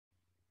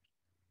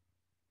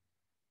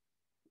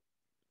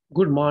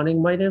Good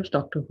morning. My name is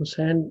Dr.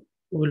 Hussain.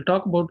 We'll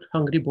talk about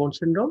hungry bone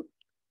syndrome.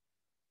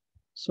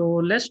 So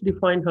let's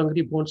define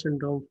hungry bone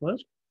syndrome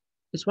first.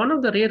 It's one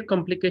of the rare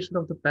complications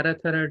of the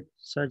parathyroid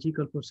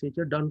surgical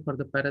procedure done for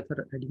the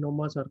parathyroid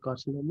adenomas or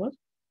carcinomas.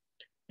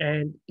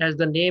 And as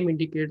the name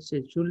indicates,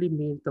 it usually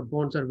means the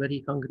bones are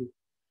very hungry.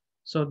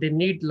 So they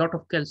need a lot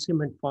of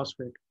calcium and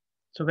phosphate.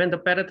 So when the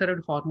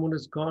parathyroid hormone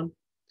is gone,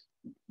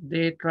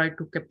 they try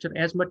to capture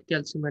as much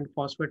calcium and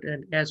phosphate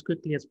and as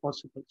quickly as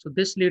possible. So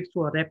this leads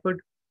to a rapid,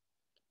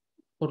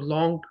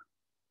 prolonged,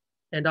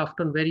 and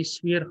often very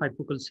severe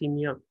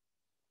hypocalcemia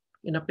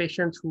in a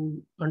patient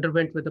who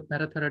underwent with a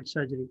parathyroid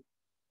surgery.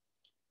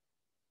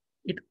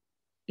 It,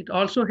 it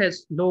also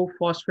has low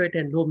phosphate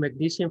and low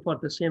magnesium for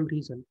the same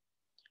reason.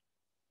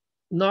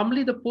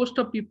 Normally, the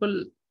post-op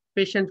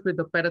patients with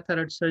the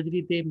parathyroid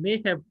surgery, they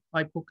may have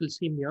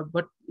hypocalcemia,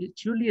 but it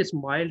usually is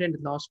mild and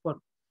lasts for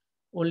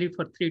only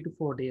for 3 to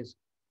 4 days.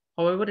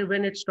 However,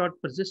 when it starts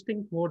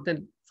persisting more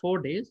than 4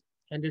 days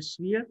and is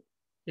severe,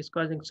 is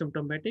causing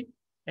symptomatic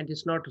and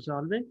is not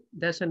resolving,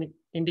 that's an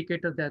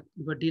indicator that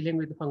we're dealing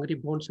with hungry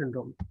bone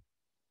syndrome.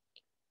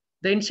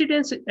 The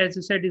incidence, as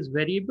I said, is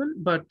variable,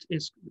 but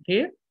is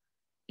rare.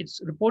 It's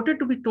reported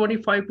to be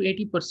 25 to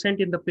 80%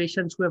 in the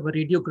patients who have a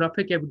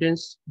radiographic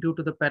evidence due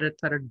to the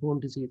parathyroid bone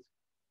disease.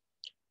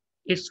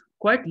 It's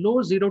quite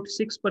low, 0 to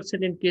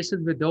 6% in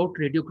cases without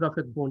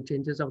radiographic bone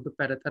changes of the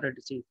parathyroid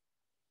disease.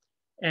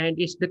 And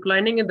it's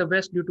declining in the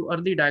West due to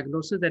early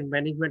diagnosis and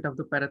management of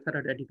the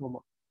parathyroid adenoma.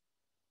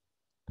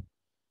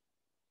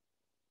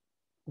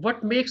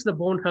 What makes the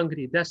bone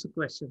hungry? That's the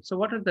question. So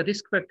what are the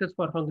risk factors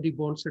for hungry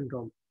bone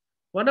syndrome?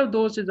 One of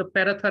those is the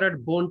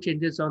parathyroid bone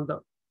changes on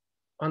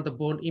the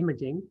bone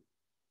imaging,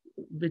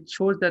 which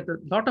shows that a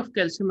lot of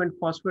calcium and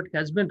phosphate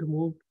has been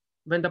removed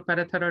when the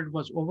parathyroid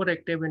was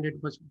overactive and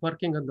it was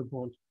working on the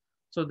bones.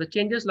 So the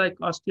changes like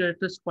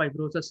osteoarthritis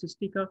fibrosa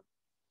cystica,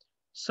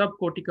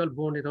 subcortical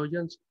bone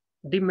erosions,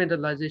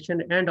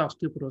 demineralization, and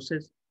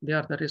osteoporosis, they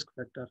are the risk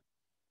factor.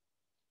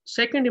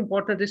 Second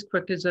important risk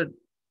factor is the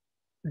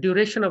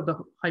duration of the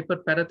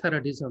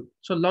hyperparathyroidism.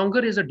 So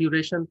longer is a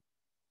duration,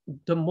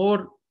 the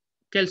more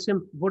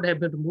calcium would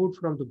have been removed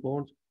from the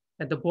bones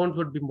and the bones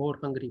would be more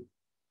hungry.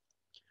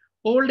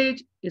 Old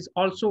age is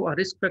also a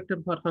risk factor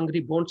for hungry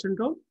bone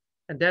syndrome,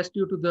 and that's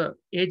due to the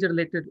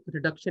age-related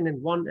reduction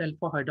in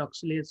 1-alpha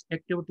hydroxylase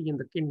activity in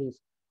the kidneys.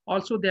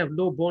 Also, they have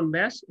low bone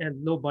mass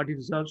and low body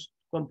reserves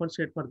to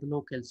compensate for the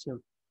low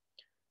calcium.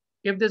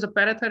 If there's a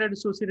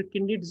parathyroid-associated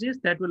kidney disease,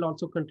 that will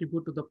also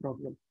contribute to the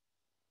problem.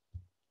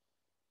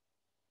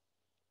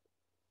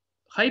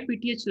 High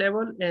PTH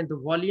level and the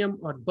volume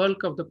or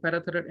bulk of the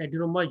parathyroid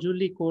adenoma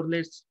usually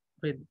correlates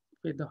with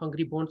the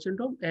hungry bone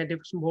syndrome, and if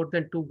it's more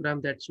than 2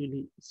 grams, that's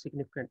really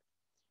significant.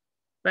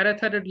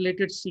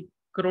 Parathyroid-related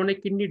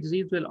chronic kidney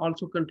disease will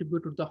also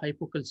contribute to the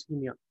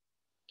hypocalcemia.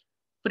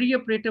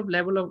 Preoperative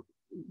level of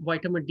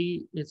vitamin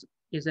D is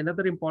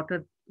another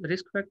important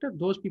risk factor.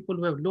 Those people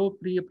who have low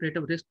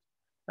preoperative risk,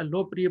 a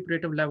low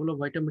preoperative level of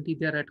vitamin D,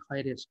 they're at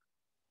high risk.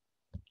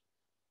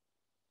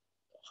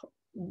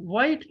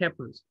 Why it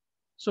happens?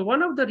 So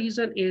one of the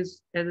reason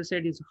is, as I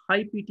said, is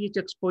high PTH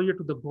exposure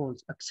to the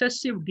bones,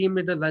 excessive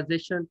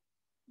demineralization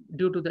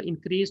due to the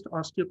increased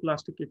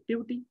osteoclastic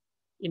activity,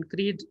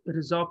 increased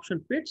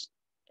resorption pits,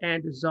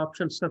 and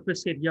resorption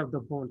surface area of the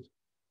bones.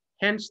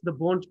 Hence, the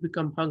bones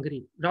become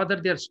hungry, rather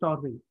they are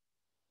starving.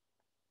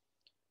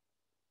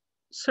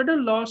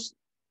 Sudden loss,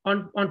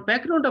 on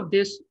background of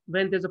this,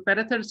 when there's a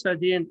parathyroid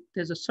surgery and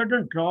there's a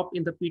sudden drop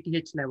in the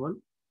PTH level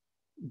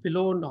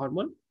below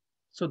normal,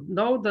 so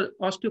now the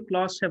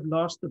osteoclasts have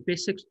lost the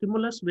basic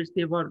stimulus which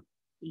they were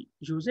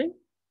using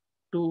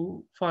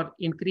for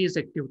increased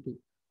activity.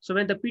 So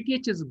when the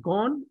PTH is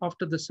gone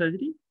after the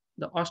surgery,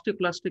 the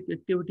osteoclastic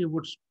activity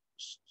would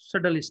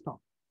suddenly stop.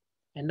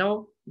 And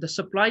now the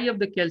supply of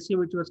the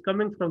calcium which was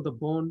coming from the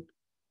bone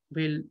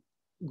will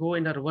go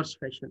in a reverse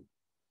fashion.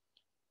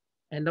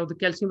 And now the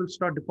calcium will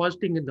start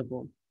depositing in the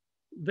bone.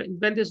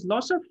 When there's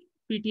loss of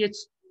PTH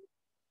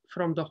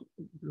from the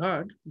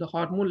blood, the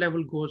hormone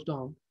level goes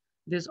down.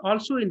 There's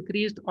also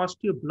increased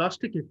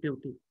osteoblastic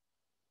activity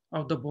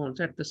of the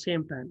bones at the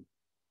same time.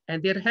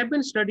 And there have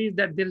been studies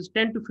that there is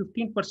 10 to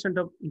 15%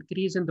 of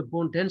increase in the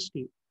bone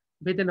density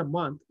within a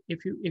month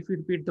if you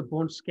repeat the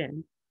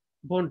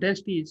bone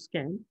density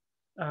scan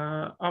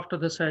after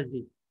the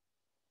surgery.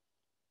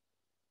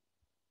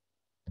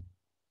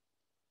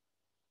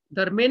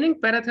 The remaining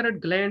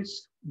parathyroid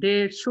glands,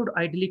 they should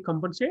ideally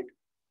compensate,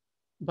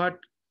 but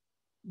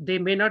they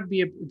may not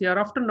be, they are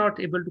often not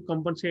able to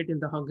compensate in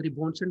the hungry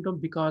bone syndrome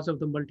because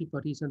of the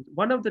multiple reasons.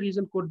 One of the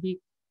reasons could be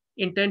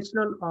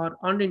intentional or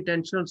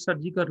unintentional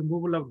surgical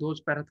removal of those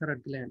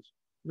parathyroid glands,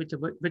 which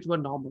were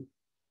normal.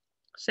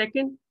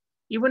 Second,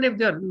 even if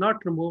they are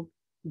not removed,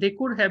 they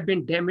could have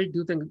been damaged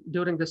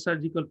during the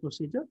surgical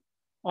procedure,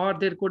 or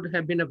there could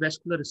have been a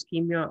vascular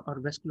ischemia or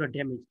vascular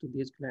damage to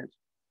these glands.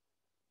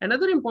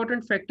 Another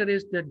important factor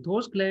is that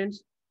those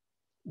glands,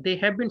 they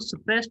have been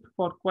suppressed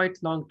for quite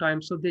long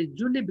time, so they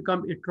usually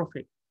become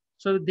atrophic.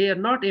 So they are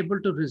not able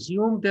to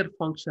resume their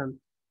function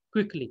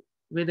quickly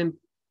within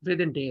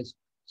days.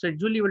 So it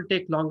usually will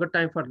take longer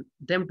time for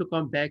them to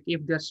come back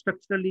if they're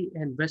structurally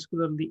and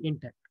vascularly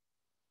intact.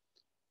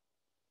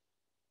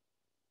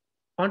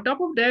 On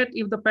top of that,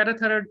 if the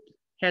parathyroid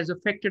has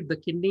affected the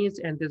kidneys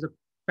and there's a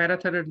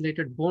parathyroid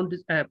related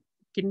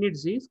kidney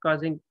disease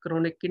causing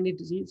chronic kidney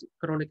disease,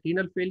 chronic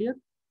renal failure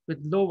with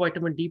low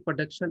vitamin D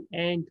production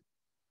and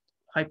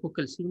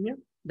hypocalcemia,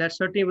 that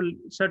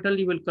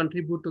certainly will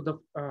contribute to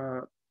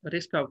the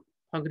risk of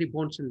hungry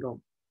bone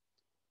syndrome.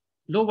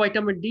 Low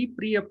vitamin D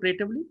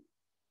preoperatively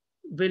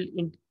will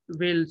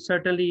will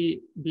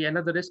certainly be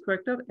another risk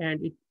factor,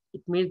 and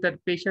it means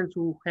that patients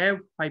who have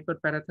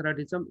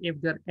hyperparathyroidism, if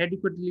they're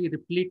adequately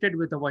repleted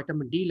with the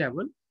vitamin D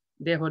level,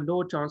 they have a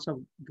low chance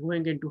of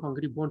going into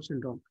hungry bone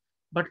syndrome.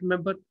 But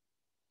remember,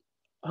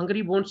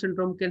 hungry bone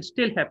syndrome can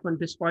still happen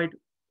despite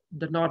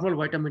the normal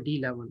vitamin D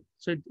level.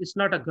 So it's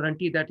not a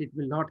guarantee that it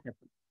will not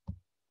happen.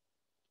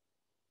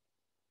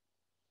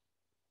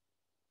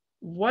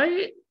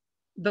 Why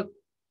the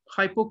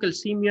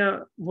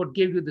hypocalcemia would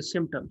give you the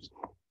symptoms?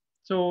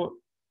 So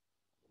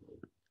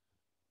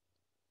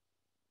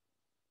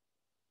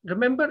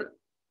remember,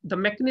 the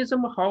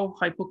mechanism of how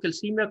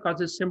hypocalcemia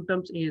causes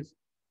symptoms is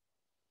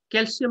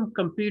calcium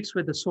competes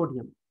with the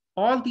sodium.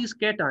 All these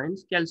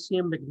cations,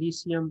 calcium,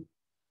 magnesium,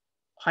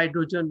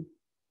 hydrogen,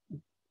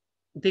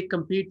 they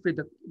compete with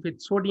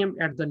sodium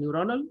at the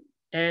neuronal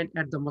and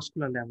at the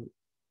muscular level.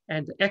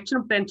 And the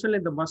action potential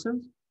in the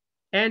muscles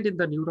and in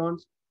the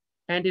neurons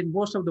and in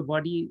most of the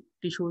body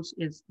tissues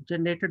is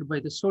generated by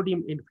the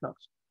sodium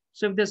influx.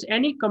 So if there's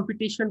any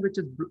competition which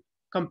is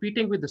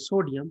competing with the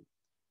sodium,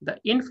 the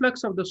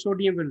influx of the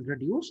sodium will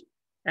reduce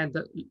and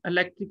the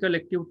electrical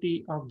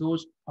activity of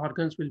those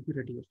organs will be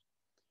reduced.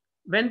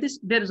 When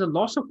there is a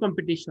loss of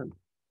competition,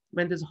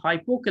 when there's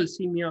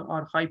hypocalcemia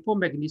or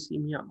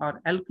hypomagnesemia or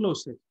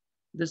alkalosis,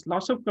 there's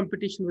loss of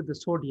competition with the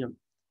sodium.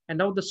 And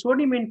now the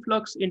sodium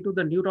influx into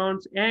the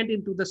neurons and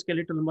into the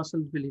skeletal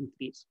muscles will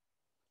increase.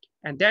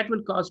 And that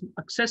will cause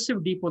excessive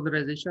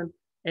depolarization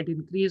and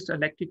increased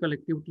electrical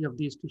activity of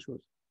these tissues.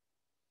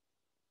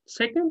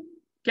 Second,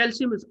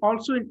 calcium is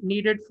also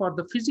needed for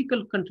the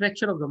physical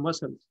contraction of the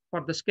muscles,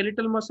 for the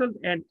skeletal muscle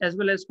and as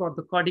well as for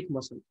the cardiac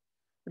muscle.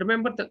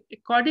 Remember, the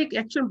cardiac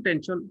action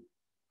potential,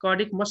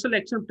 cardiac muscle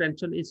action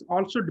potential is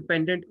also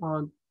dependent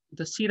on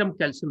the serum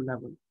calcium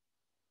level.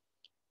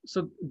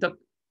 So the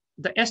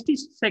ST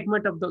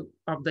segment of the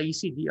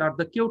ECG or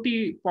the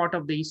QT part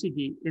of the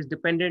ECG is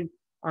dependent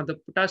on the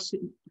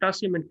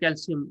potassium and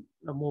calcium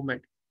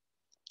movement.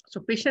 So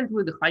patients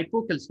with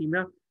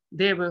hypocalcemia,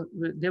 they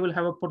will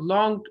have a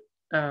prolonged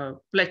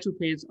plateau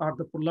phase or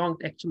the prolonged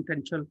action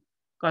potential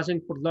causing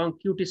prolonged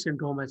QT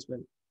syndrome as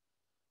well.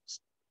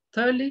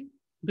 Thirdly,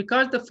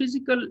 because the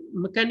physical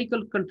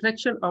mechanical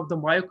contraction of the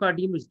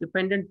myocardium is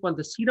dependent on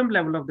the serum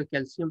level of the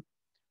calcium,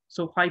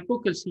 so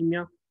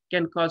hypocalcemia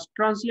can cause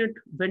transient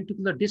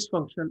ventricular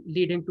dysfunction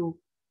leading to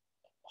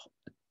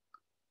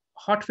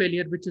heart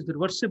failure, which is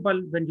reversible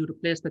when you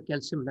replace the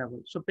calcium level.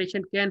 So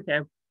patient can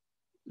have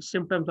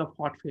symptoms of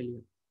heart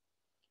failure.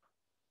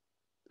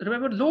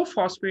 Remember, low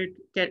phosphate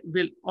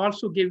will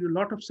also give you a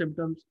lot of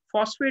symptoms.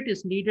 Phosphate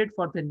is needed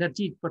for the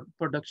energy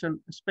production,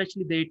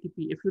 especially the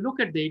ATP. If you look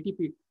at the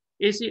ATP,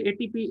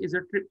 ATP is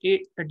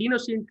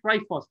adenosine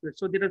triphosphate.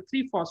 So there are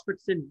 3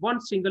 phosphates in one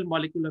single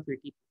molecule of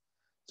ATP.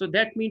 So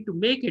that means to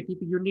make ATP,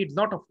 you need a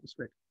lot of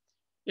phosphate.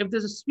 If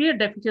there's a severe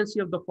deficiency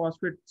of the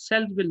phosphate,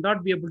 cells will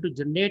not be able to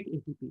generate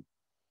ATP.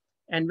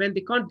 And when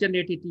they can't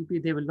generate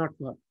ATP, they will not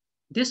work.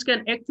 This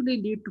can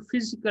actually lead to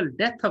physical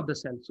death of the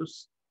cell. So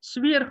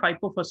severe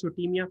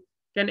hypophosphatemia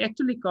can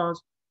actually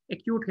cause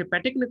acute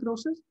hepatic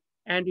necrosis,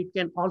 and it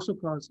can also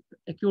cause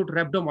acute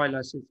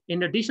rhabdomyolysis,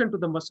 in addition to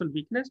the muscle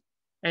weakness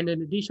and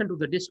in addition to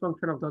the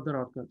dysfunction of the other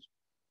organs.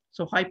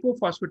 So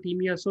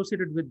hypophosphatemia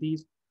associated with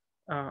these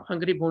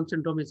hungry bone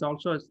syndrome is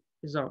also a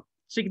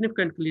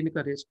significant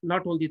clinical risk.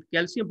 Not only the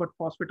calcium, but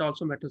phosphate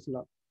also matters a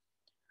lot.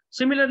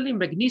 Similarly,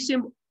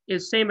 magnesium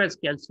is same as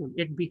calcium.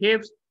 It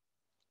behaves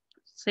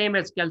same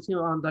as calcium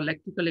on the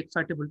electrical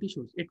excitable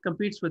tissues. It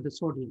competes with the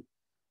sodium.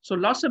 So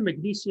loss of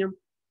magnesium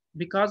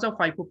because of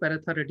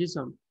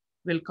hypoparathyroidism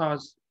will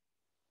cause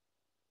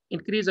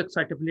increased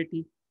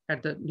excitability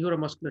at the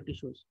neuromuscular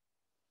tissues.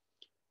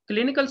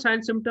 Clinical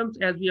signs symptoms,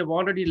 as we have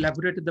already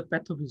elaborated the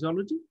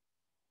pathophysiology,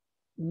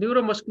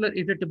 neuromuscular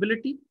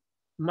irritability,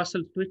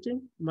 muscle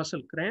twitching,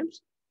 muscle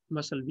cramps,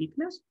 muscle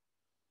weakness,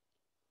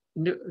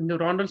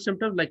 neuronal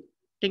symptoms like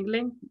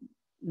tingling,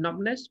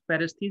 numbness,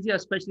 paresthesia,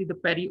 especially the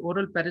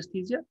perioral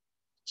paresthesia,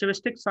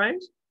 chiastic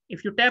signs.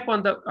 If you tap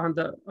on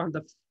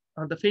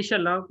the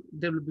facial nerve,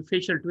 there will be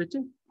facial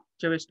twitching,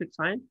 chiastic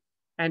sign,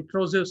 and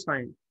Trousseau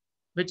sign,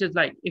 which is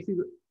like if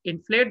you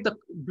inflate the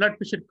blood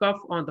pressure cuff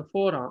on the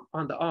forearm,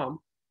 on the arm,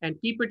 and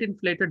keep it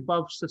inflated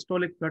above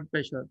systolic blood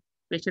pressure,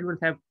 patient will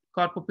have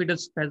carpopedal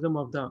spasm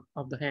of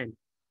the hand.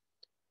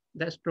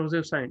 That's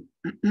Trousseau sign.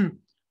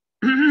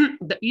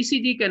 The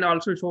ECG can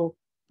also show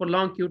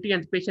prolonged QT,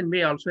 and the patient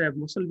may also have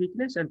muscle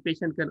weakness, and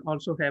patient can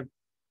also have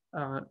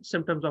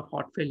symptoms of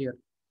heart failure.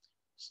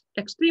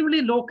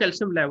 Extremely low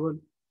calcium level,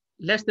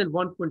 less than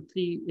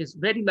 1.3, is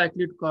very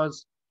likely to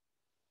cause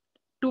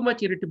too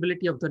much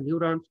irritability of the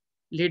neurons,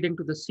 leading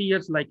to the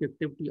seizures-like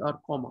activity or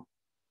coma.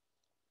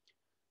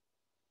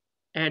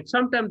 And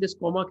sometimes this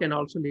coma can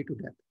also lead to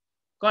death.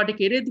 Cardiac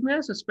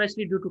arrhythmias,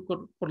 especially due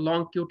to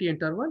prolonged QT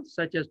intervals,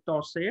 such as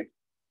torsade,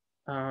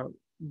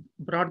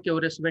 broad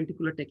curious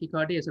ventricular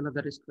tachycardia is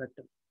another risk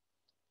factor.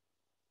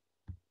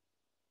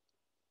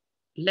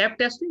 Lab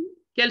testing,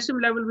 calcium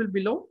level will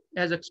be low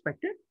as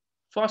expected.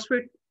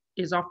 Phosphate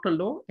is often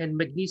low and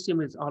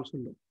magnesium is also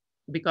low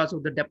because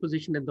of the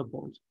deposition in the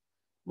bones.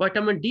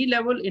 Vitamin D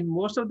level in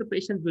most of the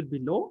patients will be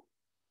low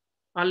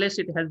unless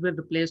it has been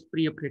replaced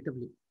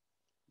preoperatively.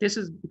 This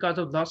is because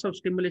of loss of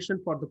stimulation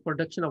for the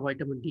production of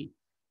vitamin D.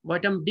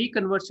 Vitamin D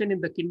conversion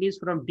in the kidneys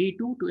from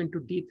D2 to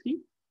into D3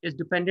 is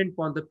dependent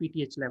upon the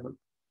PTH level.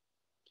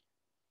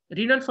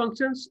 Renal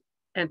functions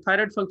and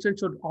thyroid function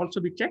should also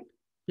be checked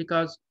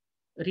because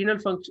renal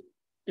function,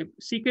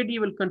 CKD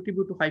will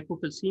contribute to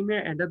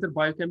hypocalcemia and other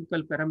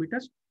biochemical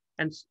parameters,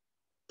 and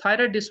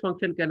thyroid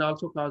dysfunction can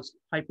also cause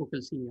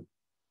hypocalcemia.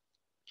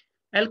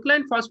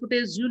 Alkaline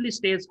phosphatase usually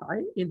stays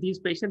high in these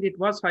patients. It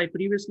was high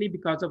previously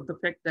because of the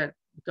fact that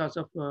because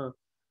of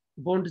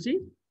bone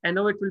disease, and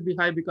now it will be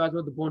high because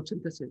of the bone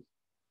synthesis.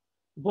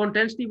 Bone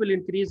density will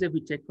increase if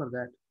we check for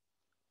that.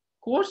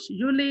 Course,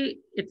 usually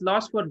it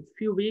lasts for a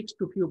few weeks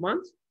to few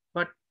months,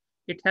 but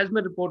it has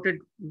been reported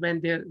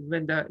when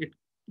it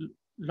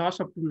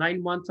loss up to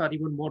 9 months or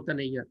even more than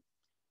a year.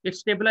 It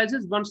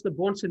stabilizes once the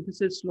bone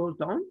synthesis slows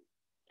down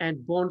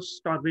and bone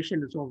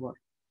starvation is over.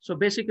 So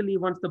basically,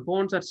 once the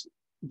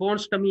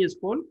bone's tummy is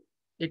full,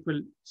 it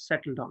will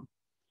settle down.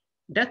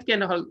 Death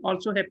can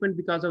also happen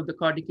because of the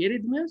cardiac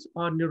arrhythmias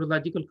or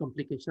neurological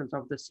complications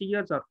of the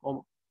seizures or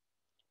coma.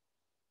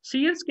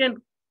 Seizures can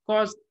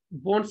cause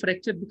bone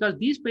fracture because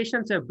these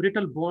patients have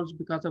brittle bones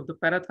because of the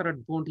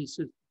parathyroid bone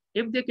disease.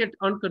 If they get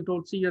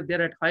uncontrolled seizures,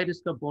 they're at high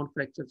risk of bone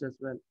fractures as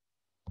well.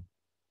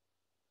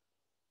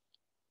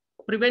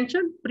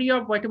 Prevention,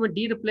 pre-op vitamin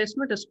D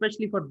replacement,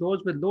 especially for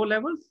those with low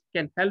levels,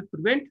 can help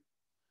prevent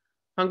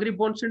hungry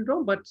bone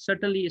syndrome, but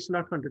certainly it's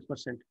not 100%.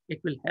 It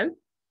will help.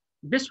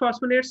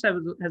 Bisphosphonates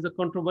has a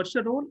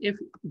controversial role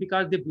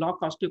because they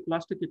block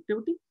osteoclastic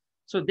activity.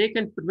 So they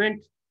can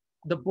prevent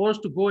the bones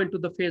to go into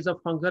the phase of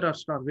hunger or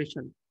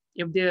starvation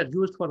if they are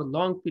used for a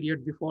long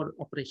period before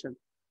operation.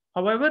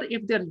 However,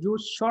 if they're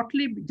used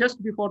shortly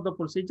just before the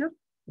procedure,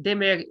 they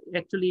may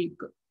actually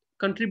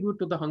contribute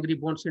to the hungry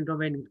bone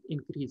syndrome and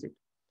increase it.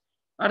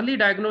 Early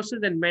diagnosis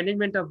and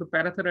management of the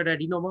parathyroid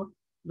adenoma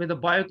with a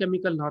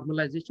biochemical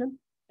normalization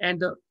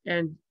and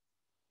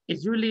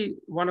is usually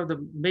one of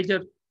the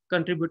major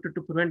contributor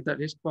to prevent the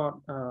risk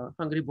for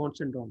hungry bone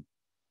syndrome.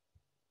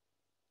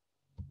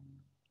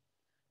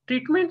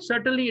 Treatment,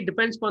 certainly it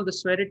depends upon the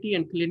severity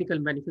and clinical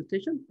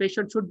manifestation.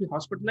 Patient should be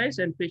hospitalized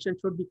and patient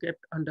should be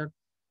kept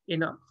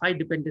in a high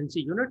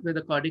dependency unit with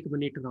a cardiac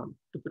monitor on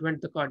to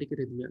prevent the cardiac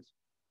arrhythmias.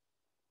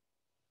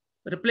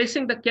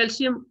 Replacing the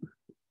calcium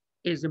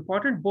is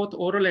important, both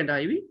oral and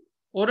IV.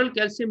 Oral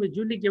calcium is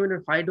usually given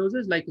in high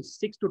doses like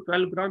 6 to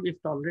 12 grams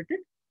if tolerated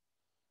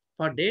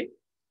per day.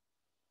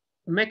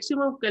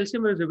 Maximum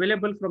calcium is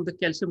available from the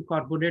calcium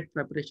carbonate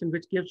preparation,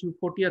 which gives you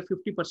 40 or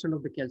 50%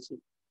 of the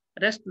calcium.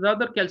 Rest, the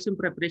other calcium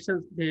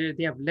preparations, they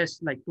have less,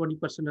 like 20%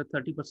 or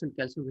 30%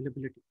 calcium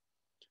availability.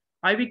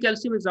 IV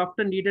calcium is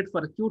often needed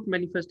for acute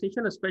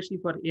manifestation, especially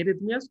for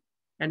arrhythmias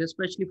and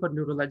especially for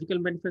neurological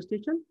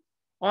manifestation,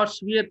 or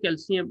severe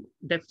calcium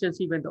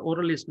deficiency when the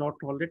oral is not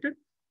tolerated.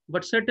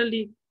 But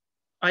certainly,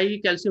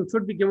 IV calcium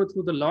should be given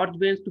through the large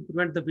veins to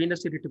prevent the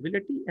venous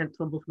irritability and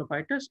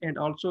thrombophlebitis, and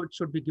also it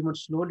should be given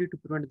slowly to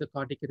prevent the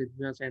cardiac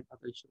arrhythmias and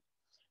other issues.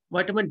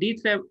 Vitamin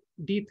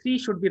D3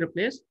 should be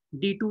replaced.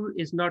 D2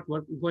 is not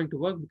going to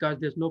work because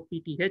there's no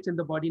PTH in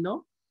the body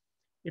now.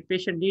 A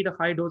patient needs a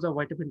high dose of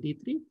vitamin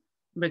D3.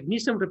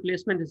 Magnesium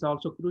replacement is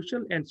also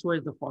crucial, and so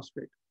is the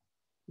phosphate,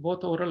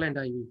 both oral and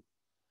IV.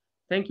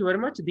 Thank you very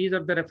much. These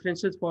are the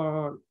references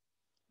for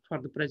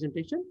the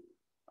presentation.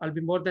 I'll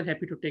be more than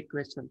happy to take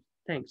questions.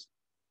 Thanks.